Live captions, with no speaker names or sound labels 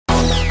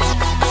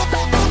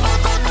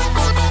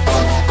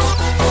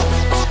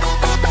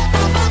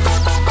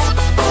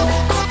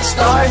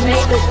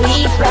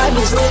weed,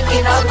 rocket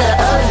sticking out the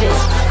oven.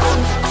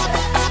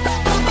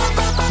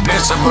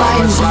 Bitch, I'm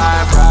always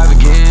flying private,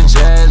 getting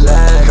jet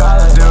lag.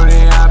 Call of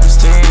Duty, I'm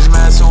prestige,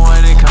 messing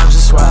when it comes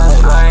to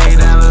swag. I ain't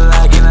never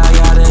lacking, I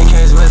got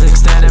AKs with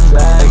extended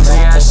bags.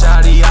 They got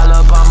shawty all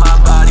up on my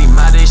body,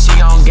 my dick she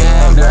gon'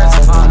 gag. Girls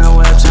up on the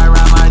website,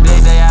 round my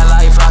dick, they act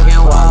like fucking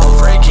whoa.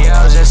 Freaky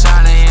hoes just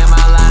tryna hit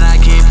my line, I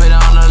keep it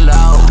on the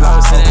low.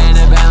 Posted in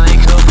the Bentley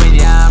coupe, and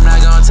yeah, I'm not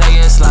gon' take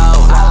it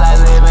slow. I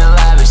like living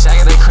lavish, I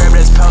got a crib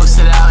that's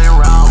posted out in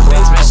Rome.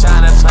 This bitch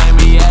tryna play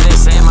me, yeah,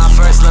 this ain't my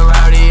first little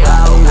rodeo.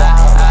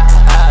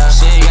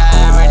 She got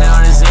every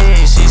known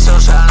disease, she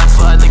still tryna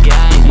flood the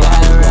game. Yeah,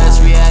 the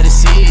rest we had to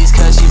seize,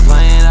 cause she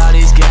playing all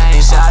these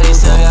games. Shawty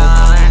still got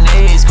on her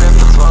knees, grip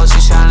the pole, she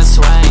tryna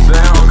swing.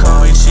 They don't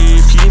call me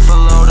Chief Keef, a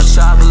load of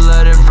chopper,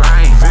 let it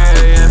brain.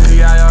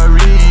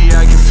 V-A-M-P-I-R-E,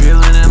 I can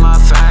feel it in my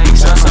fangs.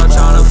 Just stop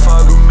tryna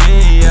fuck with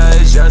me, yeah,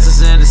 it's just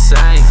as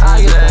insane.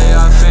 I get an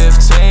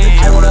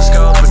AR-15, came with a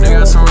scope, and they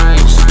got some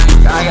range.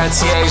 I got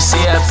THC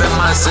up in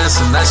my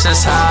system, that's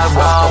just how I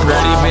roll.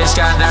 Ready bitch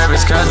got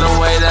nervous, cause the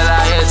way that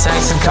I hit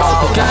texting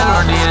coke. I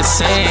don't need a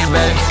scene,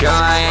 baby, girl,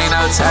 I ain't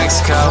no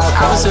Texaco.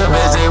 I was too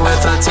busy with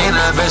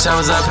Latina, bitch, I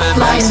was up in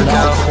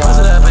Mexico.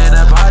 Posted up in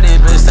a party,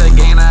 bitch, the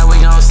gang night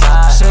we gon'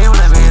 slide. She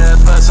wanted me to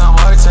put some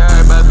work to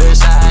her, but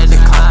bitch, I had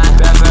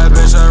declined. That fat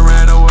bitch, I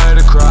ran away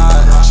to cry.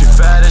 She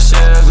fat as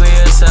shit, ugly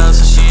as hell,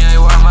 so she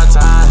ain't worth my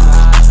time.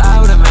 I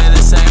would've made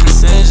the same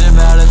decision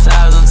about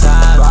 1,000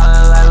 times.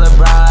 Ballin' like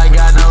LeBron, I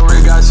got no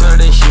regards for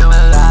the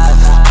human life.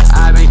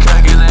 I be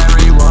cooking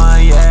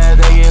everyone, yeah,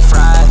 they get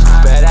fried.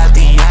 But at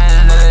the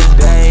end of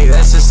the day,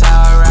 that's just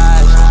how I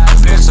ride.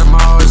 Bitch, I'm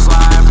always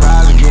flying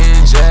private,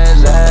 getting jet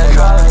lag.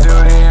 Call of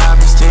Duty, I'm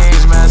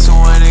prestige, messing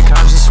when it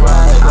comes to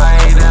swag. I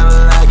ain't never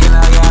lacking,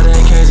 I got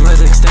AKs with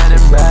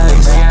extended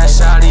bags. They got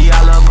shawty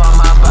all up on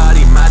my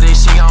body, my dick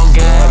she gon'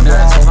 gag.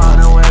 Girls up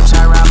on the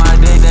website, round my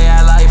dick, they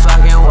act like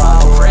fucking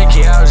whoa.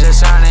 Freaky hoes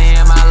just tryna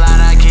hit my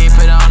line, I keep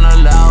it on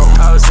the low.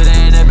 Posted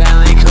in the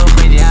Bentley coupe,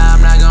 and yeah,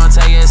 I'm not gon'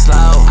 take it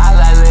slow. I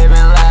like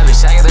living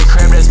lavish, I got a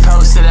crib that's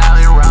posted out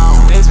in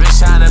Rome. This bitch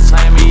tryna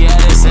play me, yeah,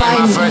 this ain't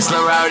my first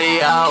little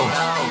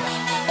rodeo.